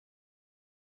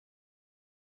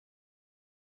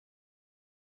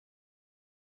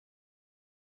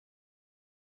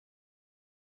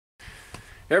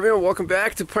Hey everyone, welcome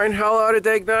back to Pine Hollow Auto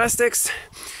Diagnostics.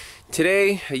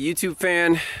 Today, a YouTube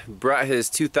fan brought his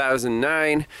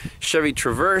 2009 Chevy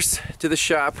Traverse to the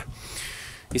shop.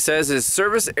 He says his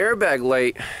service airbag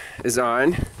light is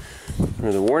on,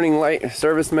 or the warning light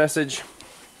service message.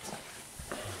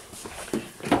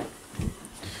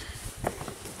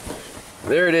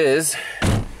 There it is,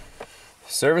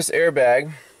 service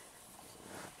airbag.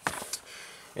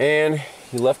 And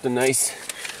he left a nice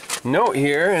note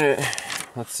here, and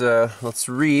let's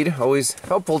read. Always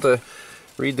helpful to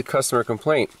read the customer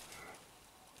complaint.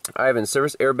 Ivan,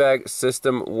 service airbag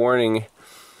system warning.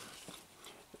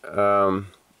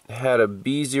 Had a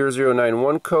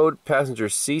B0091 code, passenger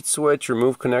seat switch,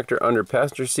 remove connector under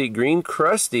passenger seat, green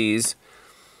crusties.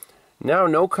 Now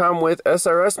no com with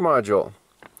SRS module.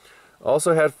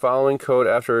 Also had following code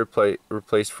after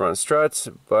replaced front struts,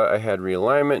 but I had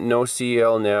realignment, no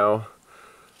CL now.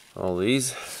 All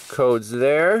these codes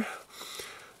there.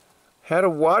 Had a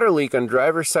water leak on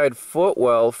driver's side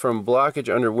footwell from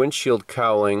blockage under windshield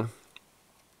cowling.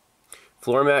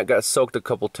 Floor mat got soaked a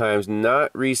couple times, not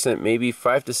recent, maybe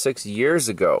 5 to 6 years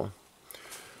ago.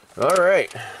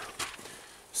 Alright,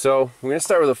 so we're going to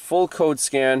start with a full code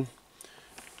scan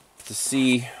to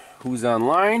see who's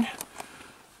online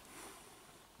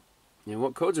and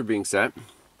what codes are being set.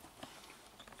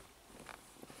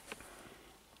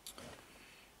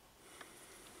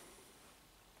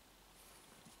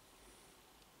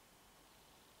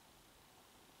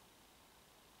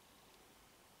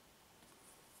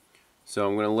 So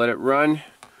I'm going to let it run, and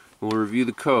we'll review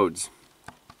the codes.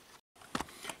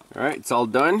 Alright, it's all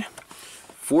done.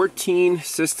 14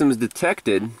 systems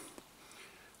detected.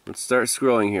 Let's start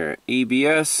scrolling here.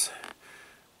 ABS,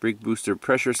 brake booster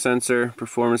pressure sensor,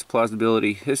 performance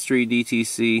plausibility, history,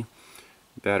 DTC,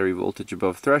 battery voltage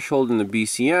above threshold in the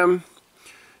BCM,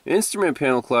 instrument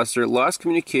panel cluster, lost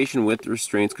communication with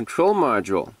restraints control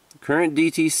module, current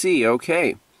DTC,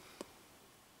 okay.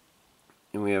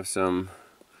 And we have some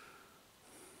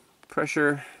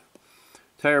pressure,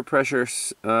 tire pressure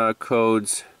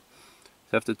codes,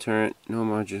 theft deterrent, no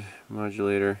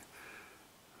modulator,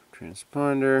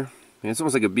 transponder. Man, it's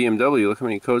almost like a BMW. Look how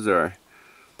many codes there are.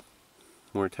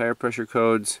 More tire pressure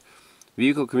codes.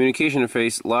 Vehicle communication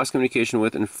interface, lost communication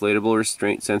with inflatable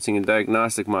restraint sensing and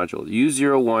diagnostic module,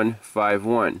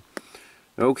 U0151.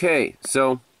 Okay,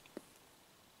 so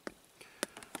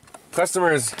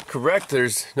customer is correct.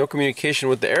 There's no communication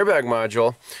with the airbag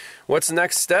module. What's the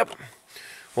next step? Well,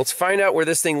 let's find out where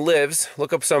this thing lives,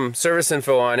 look up some service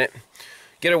info on it,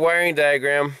 get a wiring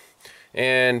diagram,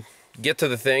 and get to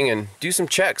the thing and do some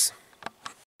checks.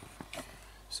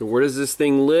 So where does this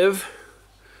thing live?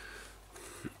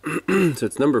 So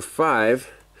it's number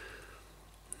 5,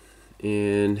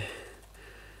 and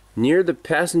near the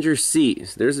passenger seat.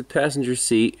 So there's the passenger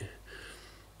seat.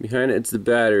 Behind it, it's the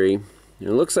battery. And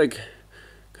it looks like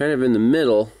kind of in the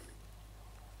middle,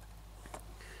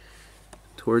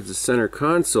 towards the center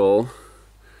console.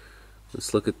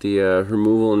 Let's look at the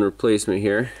removal and replacement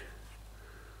here.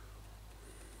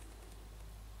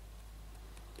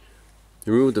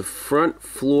 Remove the front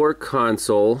floor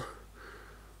console.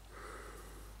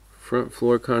 Front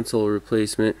floor console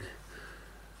replacement.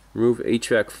 Remove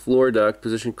HVAC floor duct.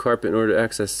 Position carpet in order to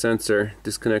access sensor.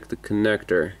 Disconnect the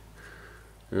connector.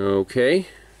 Okay.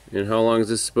 And how long is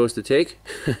this supposed to take?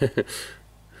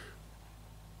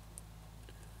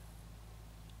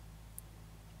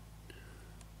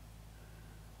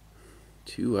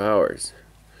 2 hours.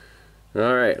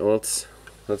 Alright, let's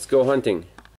go hunting.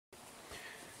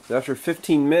 So after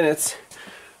 15 minutes,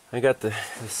 I got the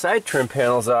side trim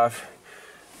panels off,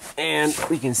 and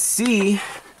we can see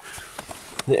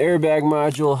the airbag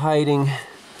module hiding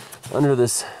under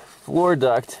this floor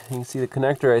duct. You can see the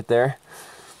connector right there.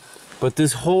 But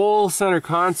this whole center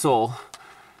console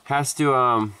has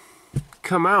to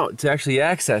come out to actually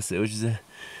access it, which is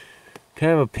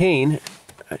kind of a pain.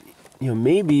 You know,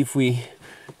 maybe if we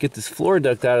get this floor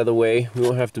duct out of the way, we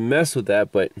won't have to mess with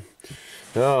that, but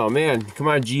oh man, come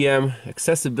on GM,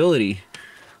 accessibility.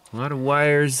 A lot of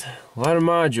wires, a lot of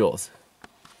modules.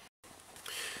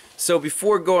 So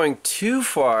before going too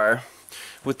far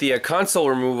with the console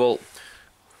removal,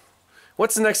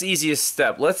 what's the next easiest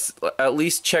step? Let's at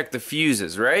least check the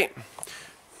fuses, right?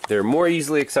 They're more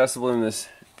easily accessible in this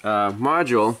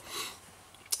module.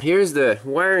 Here's the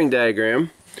wiring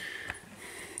diagram.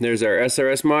 There's our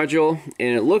SRS module,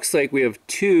 and it looks like we have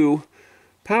 2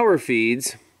 power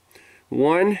feeds.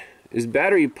 One is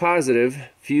battery positive,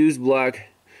 fuse block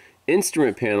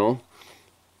instrument panel,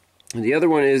 and the other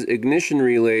one is ignition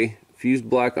relay, fuse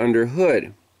block under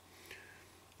hood.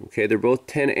 Okay, they're both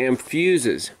 10 amp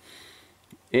fuses.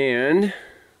 And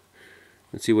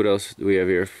let's see what else do we have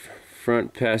here.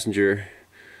 Front passenger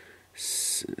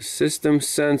system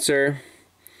sensor.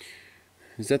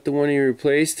 Is that the one you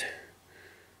replaced?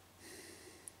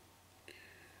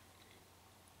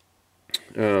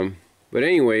 But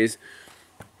anyways,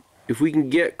 if we can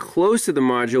get close to the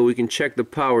module, we can check the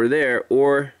power there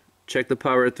or check the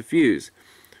power at the fuse.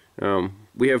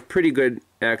 We have pretty good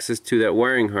access to that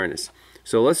wiring harness.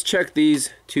 So let's check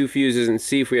these two fuses and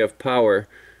see if we have power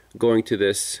going to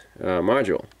this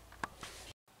module.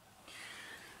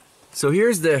 So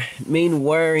here's the main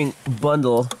wiring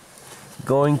bundle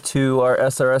going to our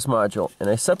SRS module, and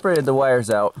I separated the wires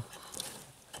out,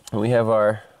 and we have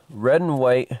our red and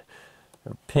white,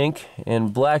 or pink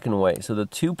and black and white, so the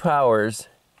two powers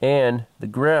and the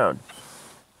ground.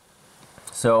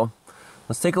 So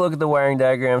let's take a look at the wiring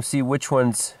diagram, see which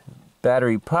one's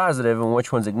battery positive and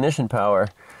which one's ignition power,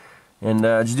 and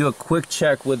just do a quick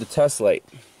check with the test light.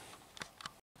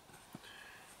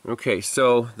 Okay,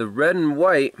 so the red and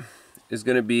white is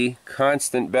going to be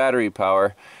constant battery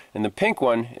power, and the pink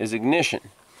one is ignition.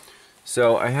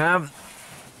 So I have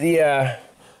the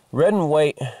red and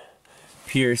white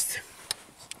pierced,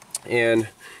 and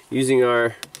using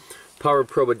our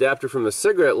PowerProbe adapter from the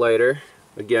cigarette lighter,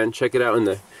 again, check it out in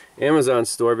the Amazon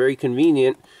store, very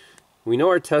convenient. We know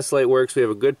our test light works, we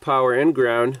have a good power and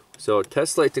ground, so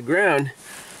test light to ground,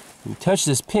 you touch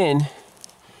this pin,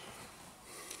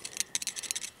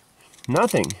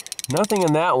 nothing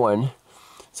in that one,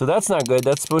 so that's not good.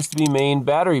 That's supposed to be main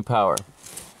battery power,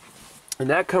 and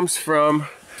that comes from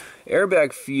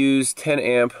Airbag fuse 10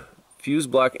 amp fuse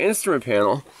block instrument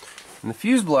panel, and the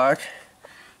fuse block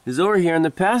is over here on the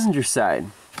passenger side.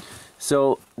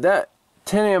 So that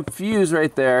 10 amp fuse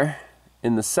right there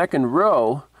in the second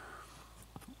row,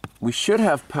 we should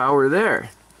have power there.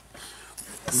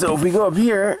 So if we go up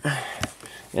here,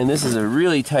 and this is a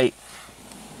really tight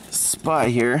spot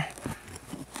here,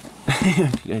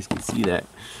 if you guys can see that,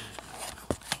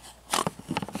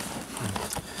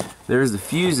 there's the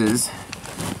fuses,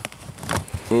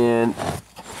 and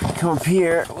come up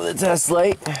here with a test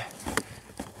light,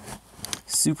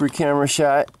 super camera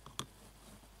shot,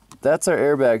 that's our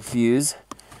airbag fuse.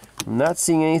 I'm not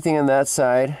seeing anything on that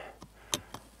side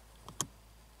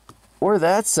or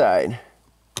that side.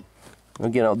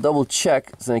 Again, I'll double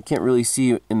check since I can't really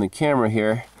see in the camera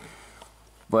here,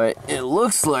 but it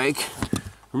looks like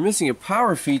we're missing a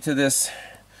power feed to this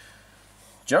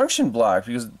junction block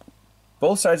because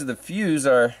both sides of the fuse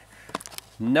are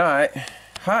not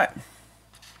hot.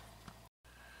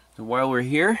 So while we're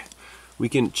here, we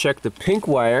can check the pink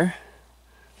wire.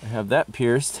 I have that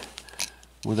pierced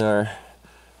with our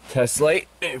test light.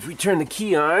 And if we turn the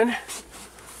key on,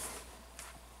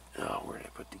 oh, where did I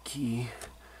put the key?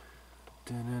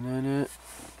 I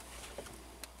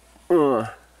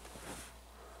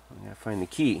gotta find the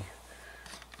key.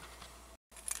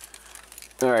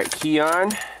 Alright, key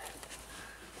on.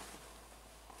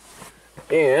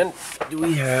 And do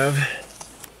we have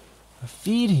a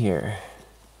feed here?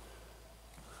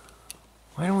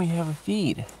 Why don't we have a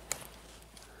feed?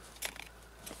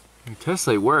 Our test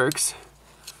light works.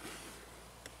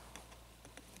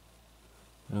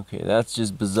 Okay, that's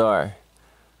just bizarre.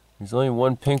 There's only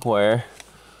one pink wire.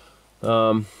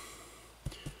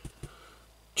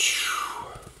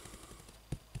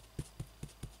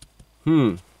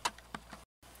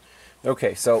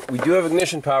 Okay, so we do have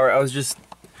ignition power. I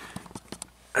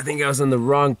think I was on the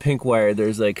wrong pink wire.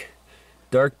 There's like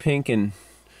dark pink and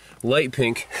light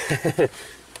pink.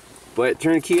 But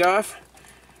turn the key off,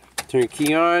 turn the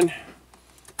key on.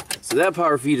 So that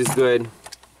power feed is good.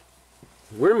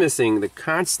 We're missing the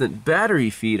constant battery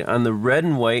feed on the red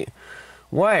and white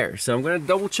wire. So I'm going to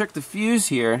double check the fuse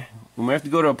here. We might have to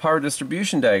go to a power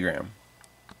distribution diagram.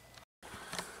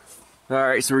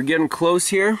 Alright, so we're getting close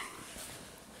here.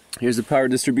 Here's the power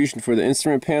distribution for the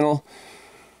instrument panel.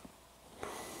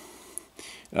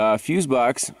 Fuse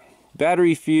box,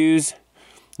 battery fuse,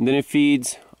 and then it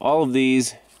feeds all of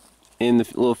these in the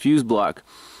little fuse block.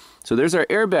 So there's our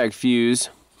airbag fuse.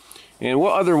 And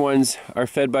what other ones are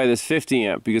fed by this 50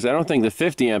 amp? Because I don't think the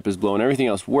 50 amp is blown. Everything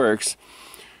else works.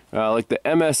 Like the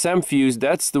MSM fuse,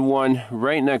 that's the one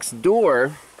right next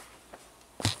door,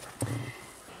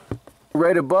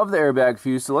 right above the airbag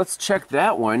fuse. So let's check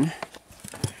that one.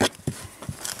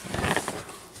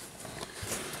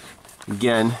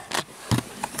 Again,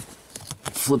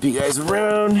 flip you guys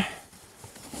around.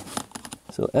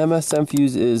 So MSM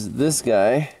fuse is this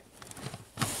guy.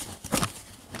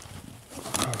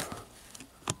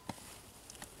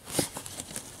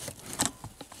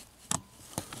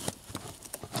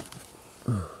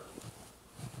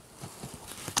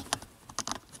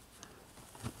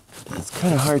 It's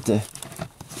kind of hard to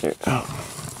There. Oh.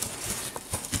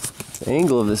 The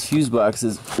angle of this fuse box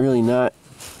is really not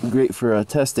great for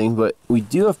testing, but we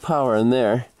do have power in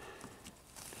there.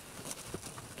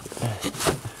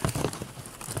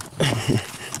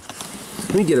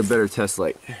 Let me get a better test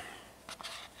light.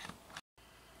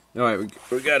 Alright,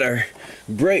 we got our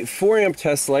bright 4 amp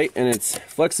test light, and it's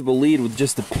flexible lead with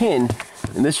just a pin,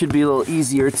 and this should be a little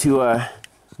easier to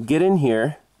get in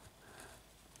here.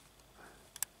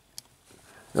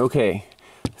 Okay,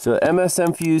 so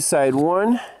MSM fuse side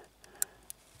 1,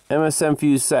 MSM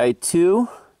fuse side 2.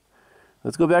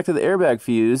 Let's go back to the airbag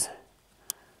fuse.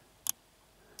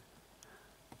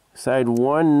 Side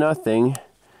 1, nothing.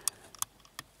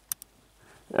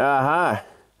 Aha!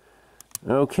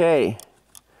 Okay.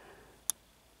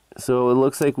 So it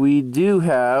looks like we do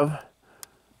have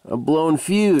a blown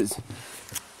fuse.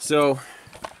 So,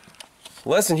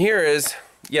 lesson here is,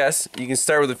 yes, you can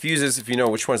start with the fuses if you know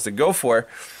which ones to go for,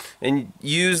 and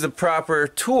use the proper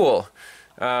tool.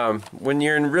 When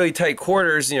you're in really tight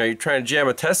quarters, you know, you're trying to jam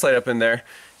a test light up in there,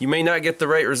 you may not get the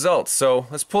right results. So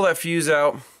let's pull that fuse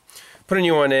out, put a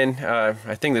new one in.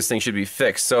 I think this thing should be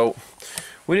fixed. So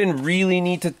we didn't really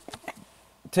need to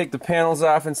take the panels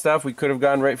off and stuff. We could have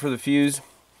gone right for the fuse,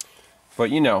 but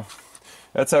you know,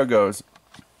 that's how it goes.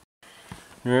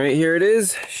 Alright, here it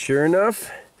is. Sure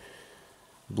enough,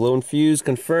 blown fuse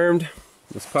confirmed.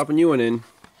 Let's pop a new one in.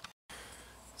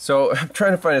 So I'm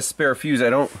trying to find a spare fuse. I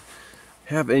don't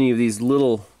have any of these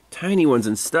little tiny ones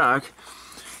in stock,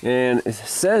 and it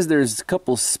says there's a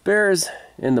couple spares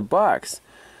in the box.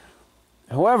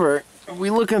 However, if we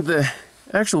look at the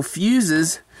actual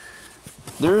fuses,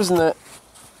 there isn't a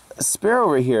spare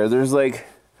over here. There's like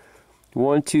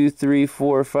 1, 2, 3,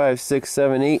 4, 5, 6,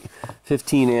 7, 8,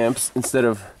 15 amps instead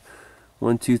of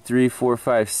 1, 2, 3, 4,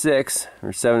 5, 6,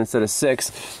 or 7 instead of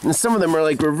 6. And some of them are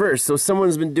like reversed, so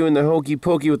someone's been doing the hokey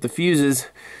pokey with the fuses.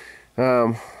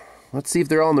 Let's see if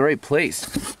they're all in the right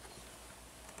place.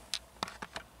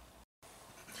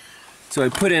 So I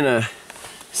put in a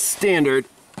standard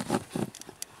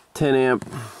 10 amp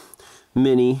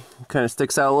mini. Kind of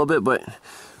sticks out a little bit, but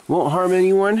won't harm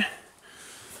anyone.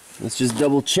 Let's just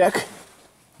double check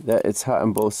that it's hot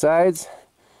on both sides.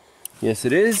 Yes,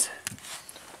 it is.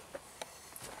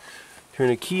 Turn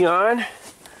a key on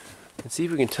and see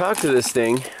if we can talk to this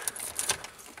thing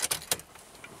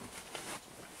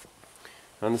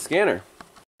on the scanner.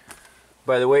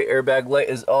 By the way, airbag light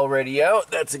is already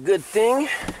out. That's a good thing.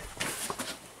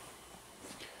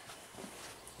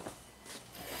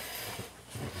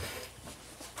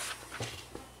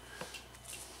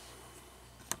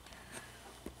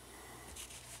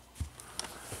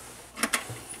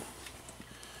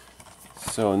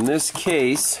 So in this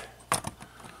case,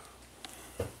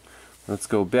 let's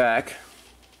go back,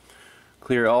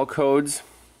 clear all codes.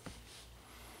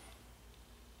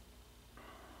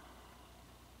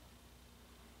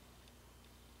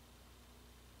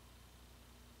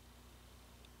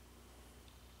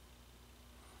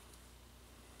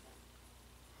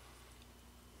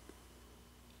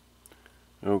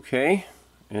 Okay,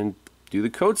 and do the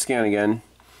code scan again.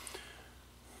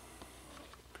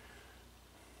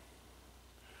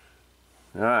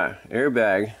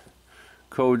 Airbag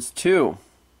codes 2.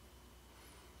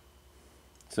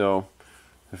 So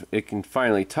if it can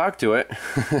finally talk to it,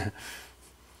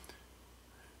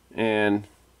 and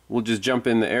we'll just jump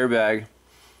in the airbag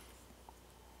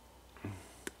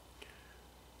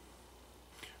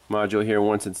module here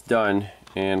once it's done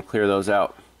and clear those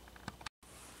out.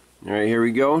 Alright, here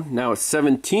we go. Now it's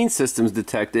 17 systems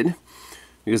detected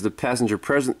because the passenger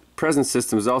presence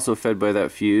system is also fed by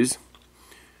that fuse.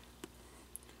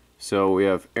 So we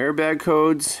have airbag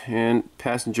codes and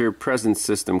passenger presence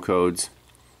system codes.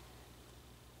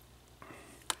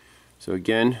 So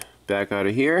again, back out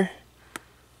of here,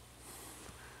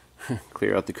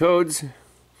 clear out the codes.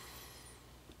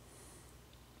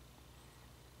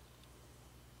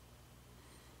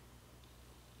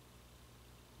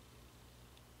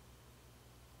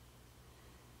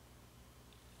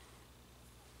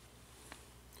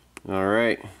 All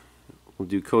right. We'll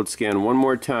do code scan one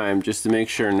more time just to make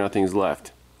sure nothing's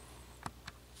left.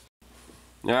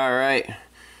 Alright.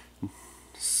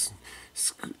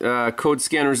 Code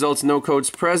scan results, no codes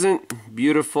present.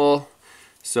 Beautiful.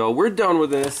 So we're done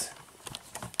with this.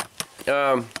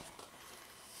 The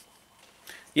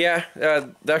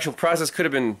actual process could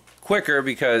have been quicker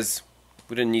because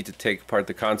we didn't need to take apart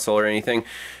the console or anything.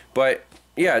 But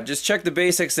yeah, just check the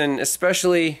basics, and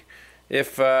especially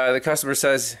if the customer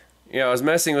says, you know, I was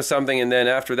messing with something and then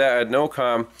after that I had no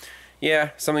comm.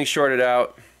 Yeah, something shorted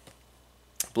out.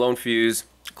 Blown fuse.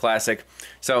 Classic.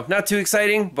 So not too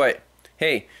exciting, but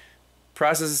hey,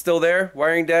 Process is still there.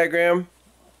 Wiring diagram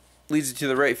leads you to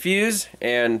the right fuse,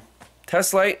 and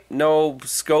test light, no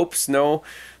scopes, no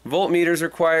voltmeters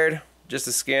required, just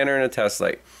a scanner and a test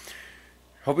light.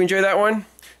 Hope you enjoyed that one.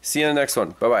 See you in the next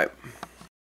one. Bye-bye.